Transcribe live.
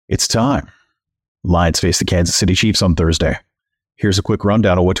It's time. Lions face the Kansas City Chiefs on Thursday. Here's a quick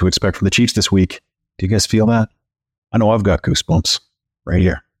rundown of what to expect from the Chiefs this week. Do you guys feel that? I know I've got goosebumps right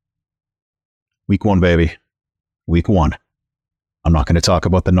here. Week 1, baby. Week 1. I'm not going to talk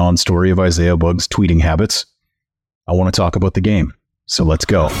about the non-story of Isaiah Bugg's tweeting habits. I want to talk about the game. So let's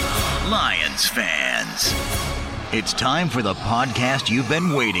go. Lions fans, it's time for the podcast you've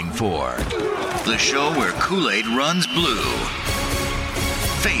been waiting for. The show where Kool-Aid runs blue,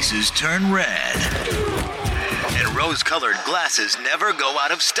 faces turn red, and rose-colored glasses never go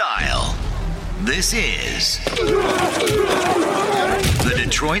out of style. This is the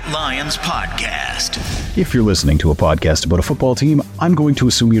Detroit Lions Podcast. If you're listening to a podcast about a football team, I'm going to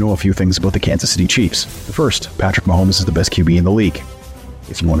assume you know a few things about the Kansas City Chiefs. First, Patrick Mahomes is the best QB in the league.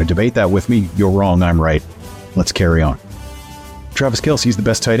 If you want to debate that with me, you're wrong, I'm right. Let's carry on. Travis Kelce is the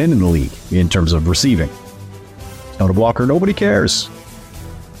best tight end in the league in terms of receiving. Not a blocker, nobody cares.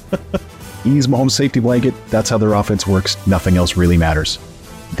 He's Mahomes' safety blanket. That's how their offense works. Nothing else really matters.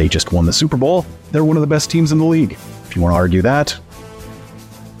 They just won the Super Bowl. They're one of the best teams in the league. If you want to argue that,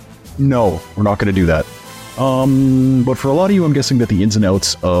 no, we're not going to do that. But for a lot of you, I'm guessing that the ins and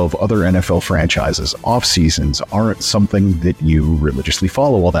outs of other NFL franchises, off seasons, aren't something that you religiously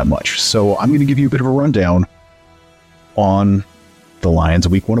follow all that much. So I'm going to give you a bit of a rundown on the Lions'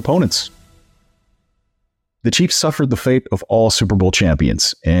 Week 1 opponents. The Chiefs suffered the fate of all Super Bowl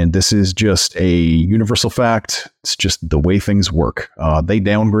champions, and this is just a universal fact. It's just the way things work. They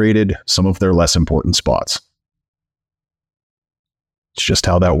downgraded some of their less important spots. It's just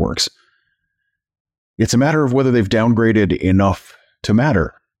how that works. It's a matter of whether they've downgraded enough to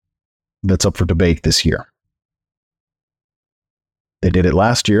matter. That's up for debate this year. They did it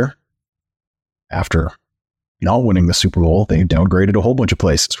last year. After not winning the Super Bowl, they downgraded a whole bunch of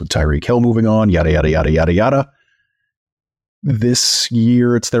places with Tyreek Hill moving on, yada, yada, yada, yada, yada. This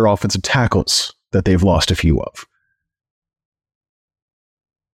year, it's their offensive tackles that they've lost a few of.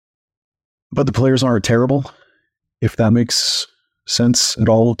 But the players aren't terrible, if that makes sense at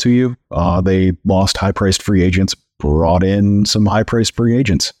all to you. They lost high-priced free agents, brought in some high-priced free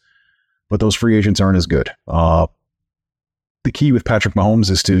agents, but those free agents aren't as good. The key with Patrick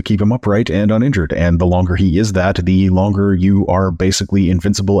Mahomes is to keep him upright and uninjured, and the longer he is that, the longer you are basically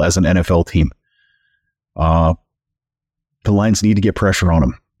invincible as an NFL team. The Lions need to get pressure on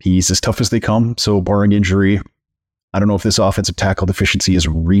him. He's as tough as they come, so barring injury, I don't know if this offensive tackle deficiency is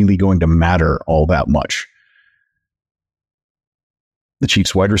really going to matter all that much. The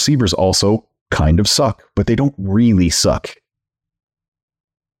Chiefs' wide receivers also kind of suck, but they don't really suck.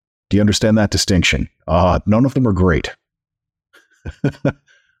 Do you understand that distinction? None of them are great.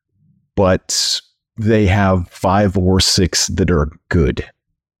 But they have 5 or 6 that are good.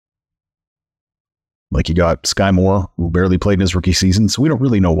 Like you got Sky Moore, who barely played in his rookie season, so we don't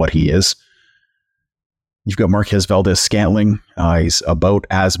really know what he is. You've got Marquez Valdes-Scantling. He's about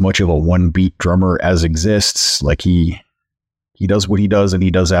as much of a one-beat drummer as exists. Like he does what he does, and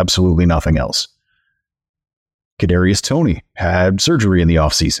he does absolutely nothing else. Kadarius Toney had surgery in the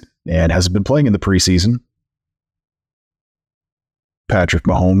offseason and hasn't been playing in the preseason. Patrick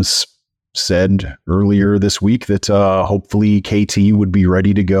Mahomes said earlier this week that hopefully KT would be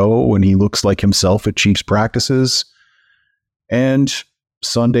ready to go when he looks like himself at Chiefs practices. And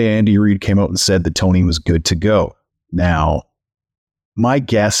Sunday, Andy Reid came out and said that Toney was good to go. Now, my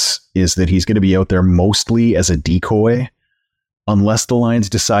guess is that he's going to be out there mostly as a decoy, unless the Lions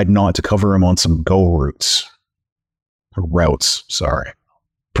decide not to cover him on some go routes. Sorry.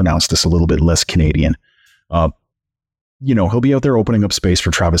 Pronounce this a little bit less Canadian. He'll be out there opening up space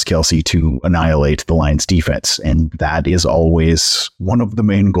for Travis Kelce to annihilate the Lions defense. And that is always one of the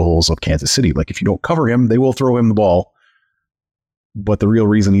main goals of Kansas City. Like, if you don't cover him, they will throw him the ball. But the real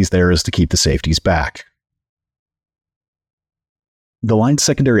reason he's there is to keep the safeties back. The Lions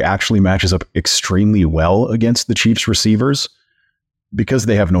secondary actually matches up extremely well against the Chiefs receivers because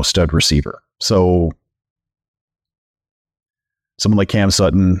they have no stud receiver. So someone like Cam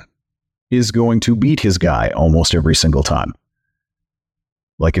Sutton is going to beat his guy almost every single time.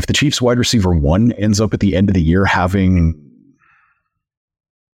 Like, if the Chiefs wide receiver 1 ends up at the end of the year having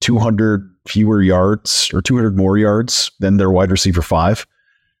 200 fewer yards or 200 more yards than their wide receiver 5,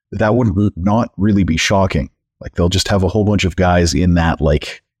 that would not really be shocking. Like, they'll just have a whole bunch of guys in that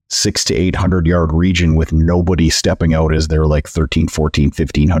 600 to 800 yard region with nobody stepping out as their 13, 14,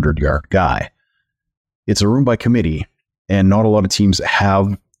 1500 yard guy. It's a room by committee, and not a lot of teams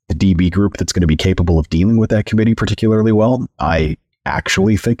have the DB group that's going to be capable of dealing with that committee particularly well. I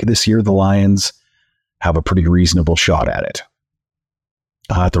actually think this year the Lions have a pretty reasonable shot at it.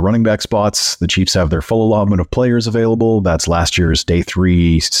 At the running back spots, the Chiefs have their full allotment of players available. That's last year's day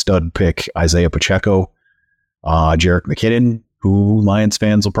 3 stud pick, Isaiah Pacheco. Jerick McKinnon, who Lions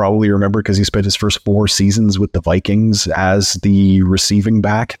fans will probably remember because he spent his first 4 seasons with the Vikings as the receiving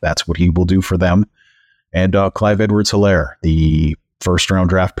back. That's what he will do for them. And Clive Edwards-Helaire, the first-round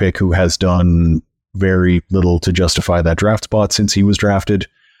draft pick who has done very little to justify that draft spot since he was drafted,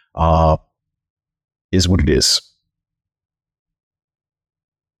 is what it is.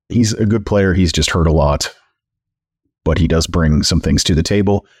 He's a good player. He's just hurt a lot. But he does bring some things to the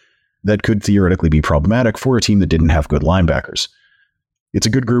table that could theoretically be problematic for a team that didn't have good linebackers. It's a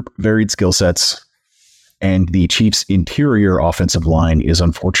good group, varied skill sets, and the Chiefs' interior offensive line is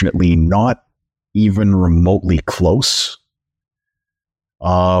unfortunately not even remotely close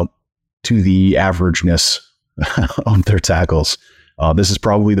to the averageness of their tackles. This is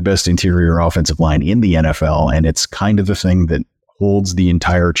probably the best interior offensive line in the NFL, and it's kind of the thing that holds the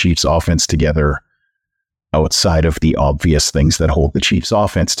entire Chiefs offense together outside of the obvious things that hold the Chiefs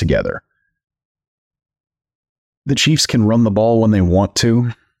offense together. The Chiefs can run the ball when they want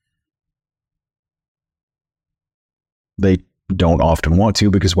to. They don't often want to,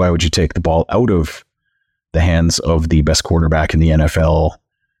 because why would you take the ball out of the hands of the best quarterback in the NFL?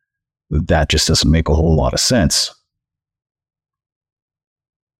 That just doesn't make a whole lot of sense.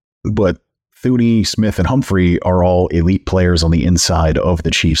 But Thuney, Smith, and Humphrey are all elite players on the inside of the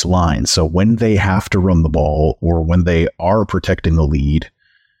Chiefs line. So when they have to run the ball or when they are protecting the lead,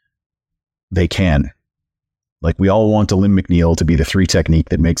 they can. Like, we all want Alim McNeil to be the 3 technique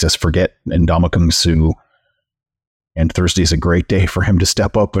that makes us forget Ndamukong Suh. And Thursday's a great day for him to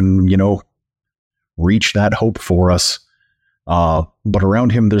step up and, reach that hope for us. But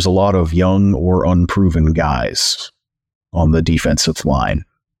around him, there's a lot of young or unproven guys on the defensive line.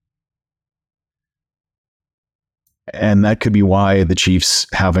 And that could be why the Chiefs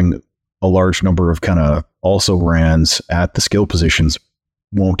having a large number of kind of also-rans at the skill positions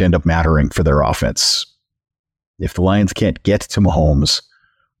won't end up mattering for their offense. If the Lions can't get to Mahomes,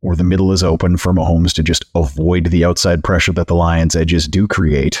 or the middle is open for Mahomes to just avoid the outside pressure that the Lions' edges do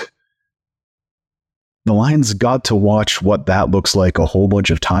create, the Lions got to watch what that looks like a whole bunch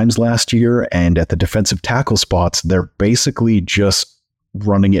of times last year, and at the defensive tackle spots, they're basically just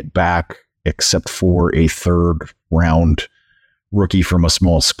running it back except for a 3rd-round rookie from a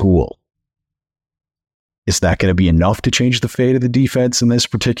small school. Is that going to be enough to change the fate of the defense in this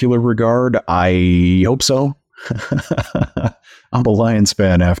particular regard? I hope so. I'm a Lions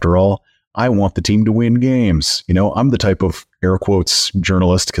fan, after all. I want the team to win games. I'm the type of, air quotes,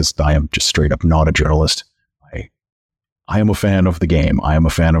 journalist, because I am just straight up not a journalist. I am a fan of the game. I am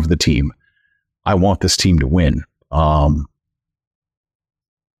a fan of the team. I want this team to win.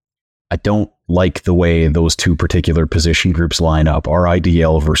 I don't like the way those 2 particular position groups line up. Our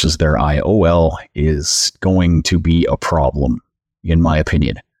IDL versus their IOL is going to be a problem, in my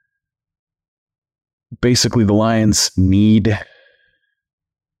opinion. Basically, the Lions need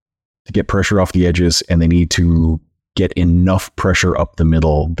to get pressure off the edges, and they need to get enough pressure up the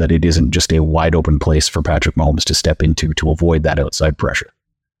middle that it isn't just a wide open place for Patrick Mahomes to step into to avoid that outside pressure.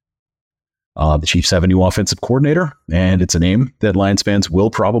 The Chiefs have a new offensive coordinator, and it's a name that Lions fans will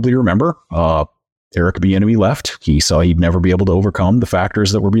probably remember. Eric Bieniemy left. He saw he'd never be able to overcome the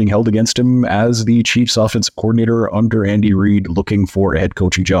factors that were being held against him as the Chiefs offensive coordinator under Andy Reid, looking for a head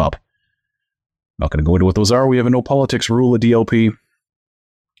coaching job. Not going to go into what those are. We have a no politics rule at DLP.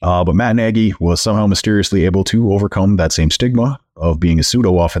 But Matt Nagy was somehow mysteriously able to overcome that same stigma of being a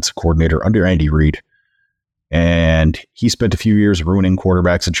pseudo-offensive coordinator under Andy Reid. And he spent a few years ruining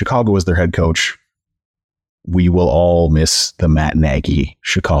quarterbacks in Chicago as their head coach. We will all miss the Matt Nagy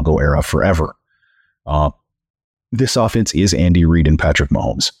Chicago era forever. This offense is Andy Reid and Patrick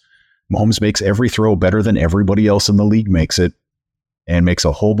Mahomes. Mahomes makes every throw better than everybody else in the league makes it, and makes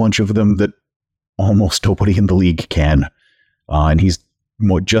a whole bunch of them that almost nobody in the league can. And he's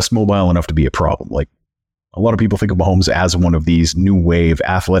just mobile enough to be a problem. Like, a lot of people think of Mahomes as one of these new wave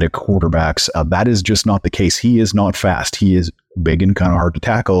athletic quarterbacks. That is just not the case. He is not fast. He is big and kind of hard to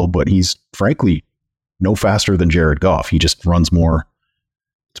tackle, but he's frankly no faster than Jared Goff. He just runs more.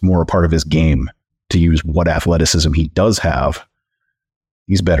 It's more a part of his game to use what athleticism he does have.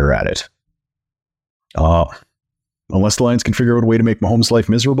 He's better at it. Unless the Lions can figure out a way to make Mahomes' life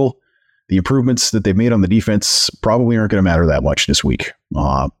miserable, the improvements that they've made on the defense probably aren't going to matter that much this week.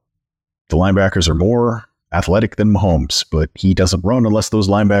 The linebackers are more athletic than Mahomes, but he doesn't run unless those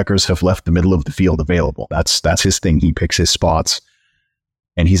linebackers have left the middle of the field available. That's his thing. He picks his spots,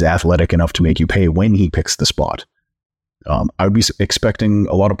 and he's athletic enough to make you pay when he picks the spot. I would be expecting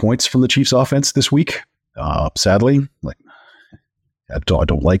a lot of points from the Chiefs offense this week. Sadly, I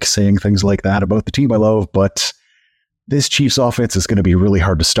don't like saying things like that about the team I love, but this Chiefs offense is going to be really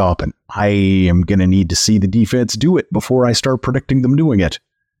hard to stop, and I am going to need to see the defense do it before I start predicting them doing it.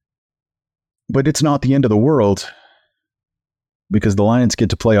 But it's not the end of the world, because the Lions get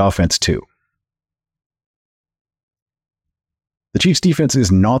to play offense too. The Chiefs defense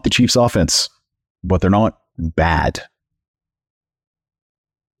is not the Chiefs offense, but they're not bad.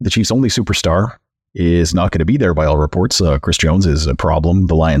 The Chiefs' only superstar is not going to be there by all reports. Chris Jones is a problem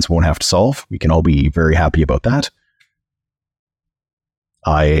the Lions won't have to solve. We can all be very happy about that.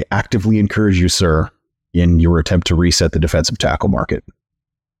 I actively encourage you, sir, in your attempt to reset the defensive tackle market.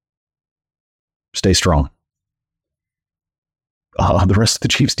 Stay strong. The rest of the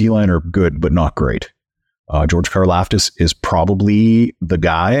Chiefs' D-line are good, but not great. George Karlaftis is probably the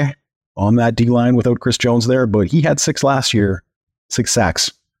guy on that D-line without Chris Jones there, but he had 6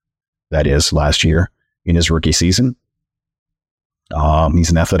 sacks, that is, last year in his rookie season.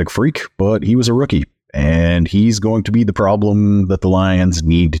 He's an athletic freak, but he was a rookie, and he's going to be the problem that the Lions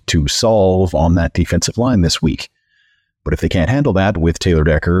need to solve on that defensive line this week. But if they can't handle that with Taylor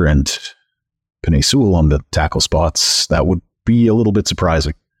Decker and Penei Sewell on the tackle spots, that would be a little bit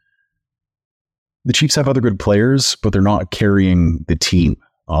surprising. The Chiefs have other good players, but they're not carrying the team.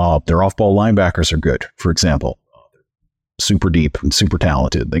 Their off-ball linebackers are good, for example. Super deep and super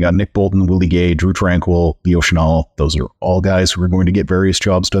talented. They got Nick Bolton, Willie Gay, Drew Tranquill, Leo Chenal. Those are all guys who are going to get various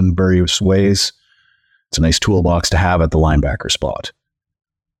jobs done in various ways. It's a nice toolbox to have at the linebacker spot.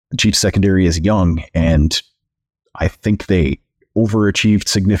 The Chiefs secondary is young, and I think they overachieved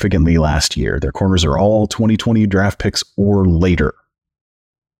significantly last year. Their corners are all 2020 draft picks or later.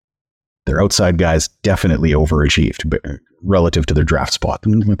 Their outside guys definitely overachieved relative to their draft spot.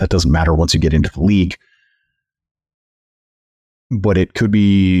 That doesn't matter once you get into the league. But it could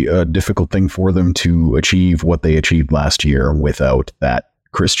be a difficult thing for them to achieve what they achieved last year without that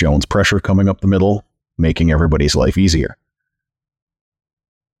Chris Jones pressure coming up the middle, making everybody's life easier.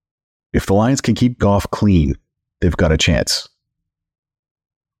 If the Lions can keep Goff clean, they've got a chance.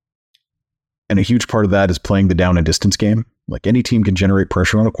 And a huge part of that is playing the down and distance game. Like, any team can generate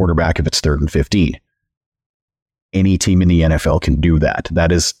pressure on a quarterback if it's 3rd and 15. Any team in the NFL can do that.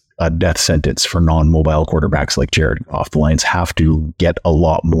 That is a death sentence for non-mobile quarterbacks like Jared Goff. The Lions have to get a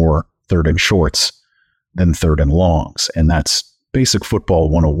lot more 3rd and shorts than 3rd and longs. And that's basic football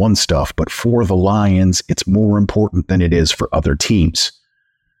 101 stuff. But for the Lions, it's more important than it is for other teams.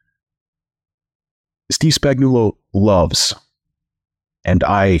 Steve Spagnuolo loves, and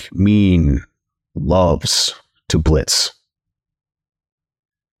I mean loves, to blitz.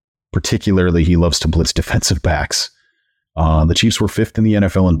 Particularly, he loves to blitz defensive backs. The Chiefs were 5th in the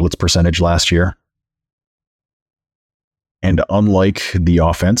NFL in blitz percentage last year. And unlike the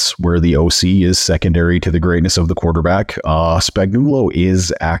offense, where the OC is secondary to the greatness of the quarterback, Spagnuolo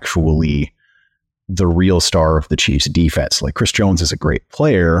is actually the real star of the Chiefs defense. Like, Chris Jones is a great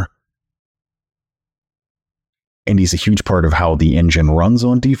player, and he's a huge part of how the engine runs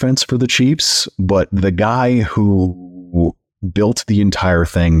on defense for the Chiefs. But the guy who built the entire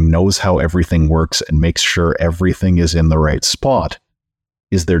thing, knows how everything works, and makes sure everything is in the right spot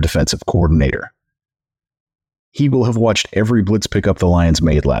is their defensive coordinator. He will have watched every blitz pickup the Lions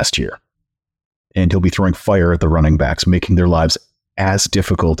made last year, and he'll be throwing fire at the running backs, making their lives as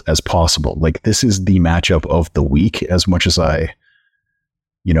difficult as possible. Like, this is the matchup of the week, as much as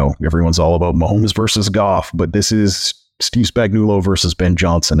everyone's all about Mahomes versus Goff, but this is Steve Spagnuolo versus Ben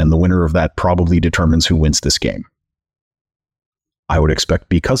Johnson, and the winner of that probably determines who wins this game. I would expect,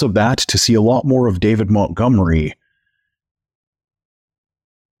 because of that, to see a lot more of David Montgomery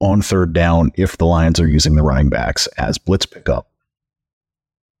on 3rd down if the Lions are using the running backs as blitz pickup.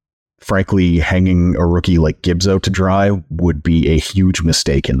 Frankly, hanging a rookie like Gibbs out to dry would be a huge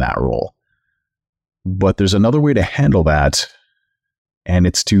mistake in that role. But there's another way to handle that, and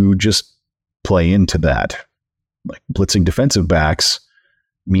it's to just play into that. Like, blitzing defensive backs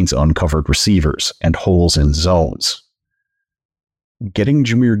means uncovered receivers and holes in zones. Getting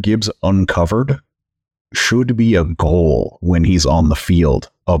Jahmyr Gibbs uncovered should be a goal when he's on the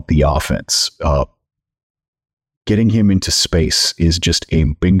field of the offense. Getting him into space is just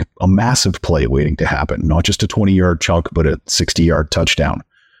a massive play waiting to happen. Not just a 20-yard chunk, but a 60-yard touchdown.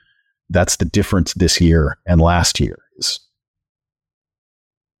 That's the difference this year and last year.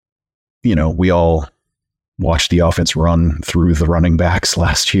 We all watched the offense run through the running backs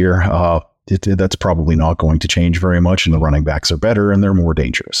last year. That's probably not going to change very much, and the running backs are better and they're more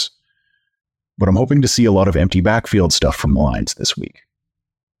dangerous. But I'm hoping to see a lot of empty backfield stuff from the Lions this week.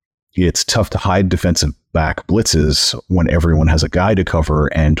 It's tough to hide defensive back blitzes when everyone has a guy to cover,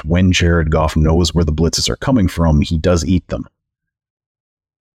 and when Jared Goff knows where the blitzes are coming from, he does eat them.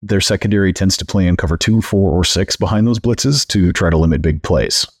 Their secondary tends to play in cover 2, 4, or 6 behind those blitzes to try to limit big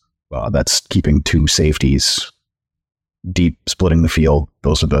plays. That's keeping 2 safeties deep, splitting the field.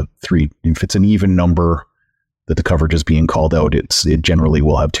 Those are the 3. If it's an even number that the coverage is being called out, it generally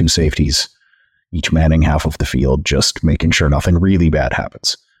will have 2 safeties, each manning half of the field, just making sure nothing really bad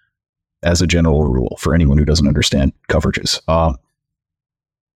happens. As a general rule, for anyone who doesn't understand coverages.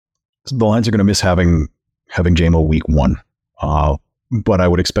 The Lions are going to miss having JMO week 1. But I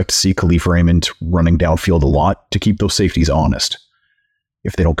would expect to see Khalif Raymond running downfield a lot to keep those safeties honest.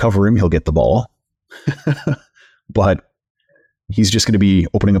 If they don't cover him, he'll get the ball. But he's just going to be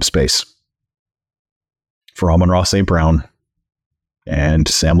opening up space for Amon-Ra St. Brown and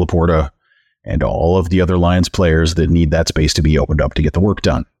Sam Laporta and all of the other Lions players that need that space to be opened up to get the work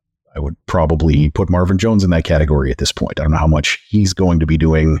done. I would probably put Marvin Jones in that category at this point. I don't know how much he's going to be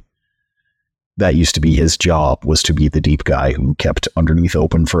doing. That used to be his job, was to be the deep guy who kept underneath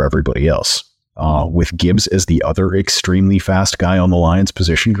open for everybody else. With Gibbs as the other extremely fast guy on the Lions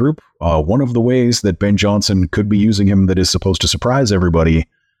position group, one of the ways that Ben Johnson could be using him that is supposed to surprise everybody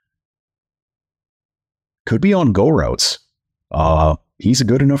could be on go routes. He's a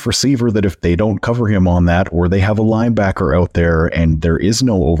good enough receiver that if they don't cover him on that, or they have a linebacker out there and there is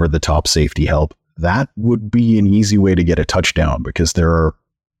no over-the-top safety help, that would be an easy way to get a touchdown, because there are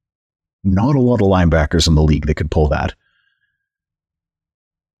not a lot of linebackers in the league that could pull that.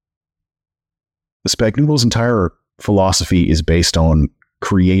 Spagnuolo's entire philosophy is based on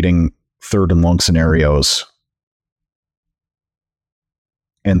creating 3rd and long scenarios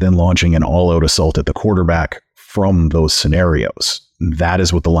and then launching an all-out assault at the quarterback from those scenarios. That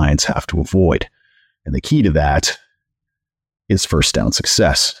is what the Lions have to avoid. And the key to that is first down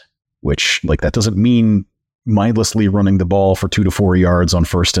success, which, that doesn't mean mindlessly running the ball for 2 to 4 yards on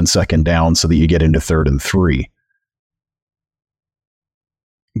 1st and 2nd down so that you get into 3rd and 3.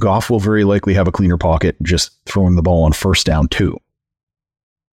 Goff will very likely have a cleaner pocket just throwing the ball on 1st down too.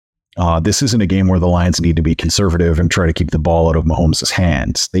 This isn't a game where the Lions need to be conservative and try to keep the ball out of Mahomes'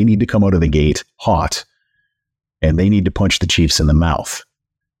 hands. They need to come out of the gate hot, and they need to punch the Chiefs in the mouth.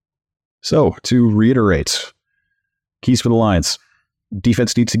 So, to reiterate, keys for the Lions.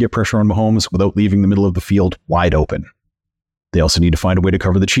 Defense needs to get pressure on Mahomes without leaving the middle of the field wide open. They also need to find a way to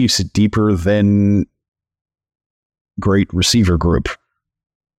cover the Chiefs deeper than great receiver group.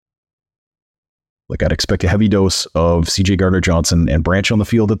 I'd expect a heavy dose of CJ Gardner-Johnson and Branch on the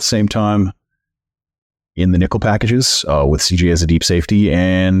field at the same time in the nickel packages, with CJ as a deep safety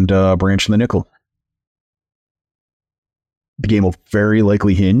and Branch in the nickel. The game will very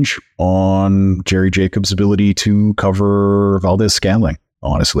likely hinge on Jerry Jacobs' ability to cover Valdez-Scantling,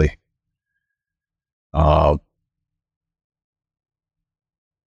 honestly. But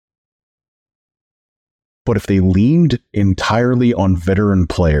if they leaned entirely on veteran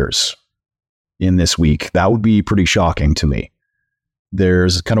players in this week, that would be pretty shocking to me.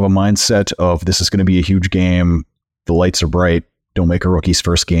 There's kind of a mindset of this is going to be a huge game. The lights are bright. Don't make a rookie's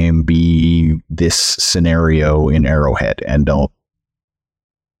first game be this scenario in Arrowhead. And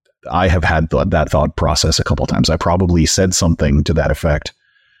I have had that thought process a couple times. I probably said something to that effect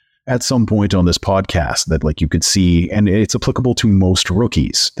at some point on this podcast that you could see, and it's applicable to most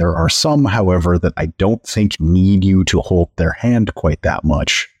rookies. There are some, however, that I don't think need you to hold their hand quite that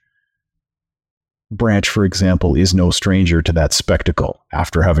much. Branch, for example, is no stranger to that spectacle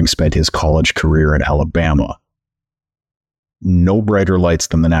after having spent his college career at Alabama. No brighter lights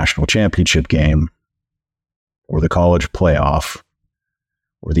than the national championship game, or the college playoff,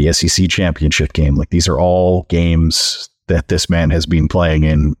 or the SEC championship game. These are all games that this man has been playing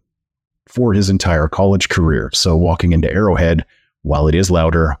in for his entire college career. So walking into Arrowhead, while it is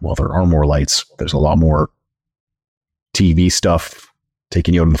louder, while there are more lights, there's a lot more TV stuff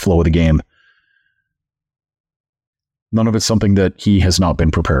taking you out of the flow of the game. None of it's something that he has not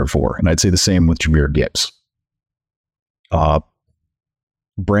been prepared for. And I'd say the same with Jahmyr Gibbs.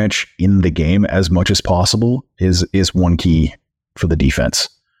 Branch in the game as much as possible is one key for the defense.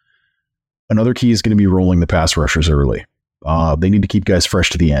 Another key is going to be rolling the pass rushers early. They need to keep guys fresh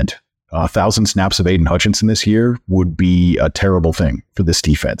to the end. 1,000 snaps of Aiden Hutchinson this year would be a terrible thing for this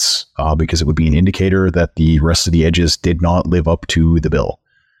defense, because it would be an indicator that the rest of the edges did not live up to the bill.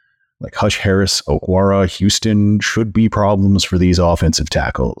 Hush Harris, Okwara, Houston should be problems for these offensive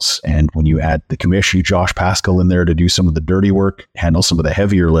tackles. And when you add the commish, Josh Pascal in there to do some of the dirty work, handle some of the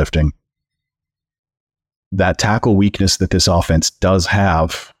heavier lifting, that tackle weakness that this offense does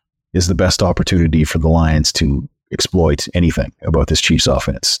have is the best opportunity for the Lions to exploit anything about this Chiefs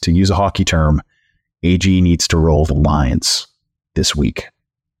offense. To use a hockey term, AG needs to roll the lines this week.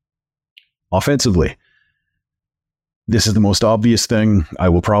 Offensively, This is the most obvious thing I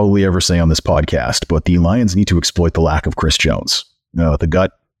will probably ever say on this podcast, but the Lions need to exploit the lack of Chris Jones. The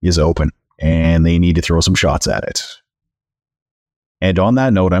gut is open, and they need to throw some shots at it. And on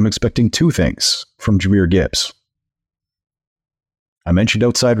that note, I'm expecting two things from Jahmyr Gibbs. I mentioned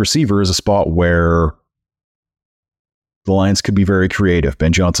outside receiver as a spot where the Lions could be very creative.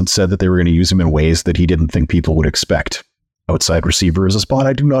 Ben Johnson said that they were going to use him in ways that he didn't think people would expect. Outside receiver is a spot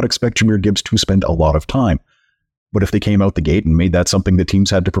I do not expect Jahmyr Gibbs to spend a lot of time. But if they came out the gate and made that something that teams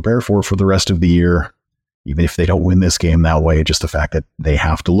had to prepare for the rest of the year, even if they don't win this game that way, just the fact that they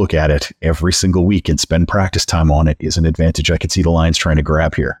have to look at it every single week and spend practice time on it is an advantage I could see the Lions trying to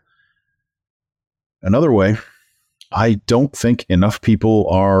grab here. Another way, I don't think enough people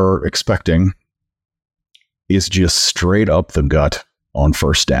are expecting is just straight up the gut on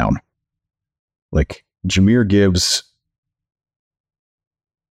first down. Like, Jahmyr Gibbs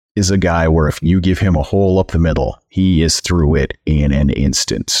is a guy where if you give him a hole up the middle, he is through it in an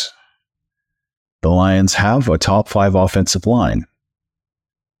instant. The Lions have a top 5 offensive line.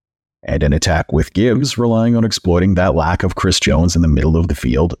 And an attack with Gibbs relying on exploiting that lack of Chris Jones in the middle of the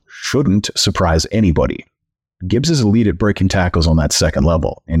field shouldn't surprise anybody. Gibbs is elite at breaking tackles on that second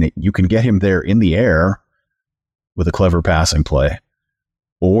level, and you can get him there in the air with a clever passing play,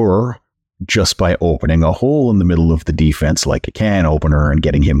 or just by opening a hole in the middle of the defense like a can opener and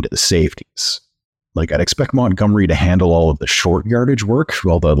getting him to the safeties. Like, I'd expect Montgomery to handle all of the short yardage work,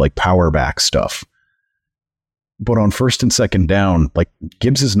 all the power back stuff. But on first and second down,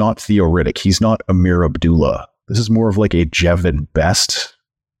 Gibbs is not Theo Riddick. He's not Amir Abdullah. This is more of a Javid Best,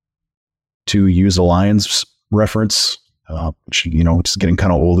 to use a Lions reference, which, it's getting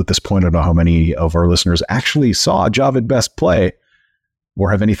kind of old at this point. I don't know how many of our listeners actually saw Javid Best play or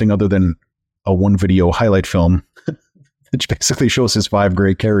have anything other than a one video highlight film, which basically shows his 5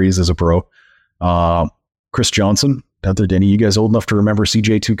 great carries as a pro. Chris Johnson, out there, Danny, you guys old enough to remember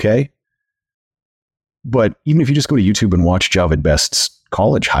CJ2K? But even if you just go to YouTube and watch Javid Best's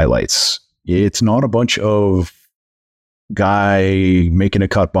college highlights, it's not a bunch of guy making a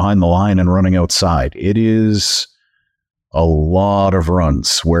cut behind the line and running outside. It is a lot of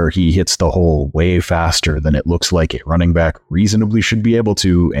runs where he hits the hole way faster than it looks like a running back reasonably should be able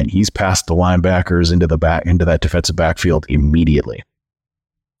to, and he's past the linebackers into that defensive backfield immediately.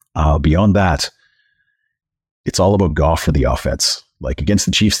 Beyond that, it's all about Goff for the offense. Against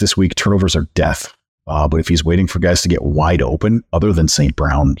the Chiefs this week, turnovers are death. But if he's waiting for guys to get wide open, other than St.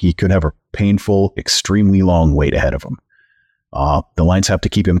 Brown, he could have a painful, extremely long wait ahead of him. The Lions have to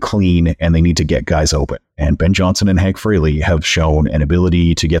keep him clean, and they need to get guys open. And Ben Johnson and Hank Fraley have shown an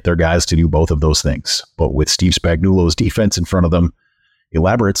ability to get their guys to do both of those things. But with Steve Spagnuolo's defense in front of them,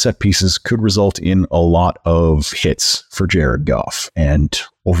 elaborate set pieces could result in a lot of hits for Jared Goff. And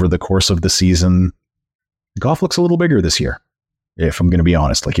over the course of the season, Goff looks a little bigger this year, if I'm going to be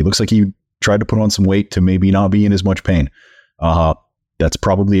honest. He looks like he tried to put on some weight to maybe not be in as much pain. That's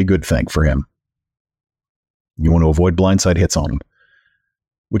probably a good thing for him. You want to avoid blindside hits on him.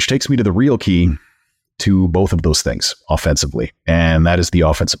 Which takes me to the real key to both of those things offensively, and that is the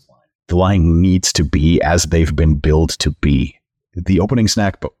offensive line. The line needs to be as they've been billed to be. The opening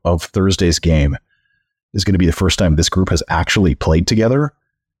snack of Thursday's game is going to be the first time this group has actually played together,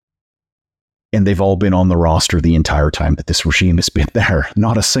 and they've all been on the roster the entire time that this regime has been there.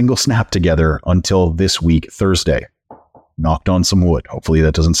 Not a single snap together until this week, Thursday. Knocked on some wood. Hopefully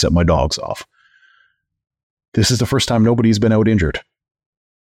that doesn't set my dogs off. This is the first time nobody's been out injured.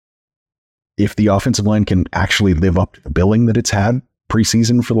 If the offensive line can actually live up to the billing that it's had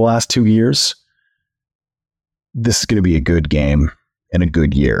preseason for the last 2 years, this is going to be a good game and a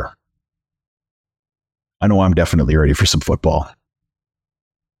good year. I know I'm definitely ready for some football.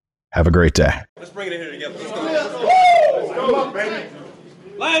 Have a great day. Let's bring it in here together. Let's go. Let's go, baby.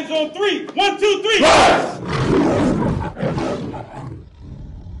 Lions on 3. 1, 2, 3.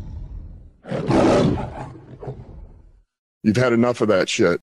 You've had enough of that shit.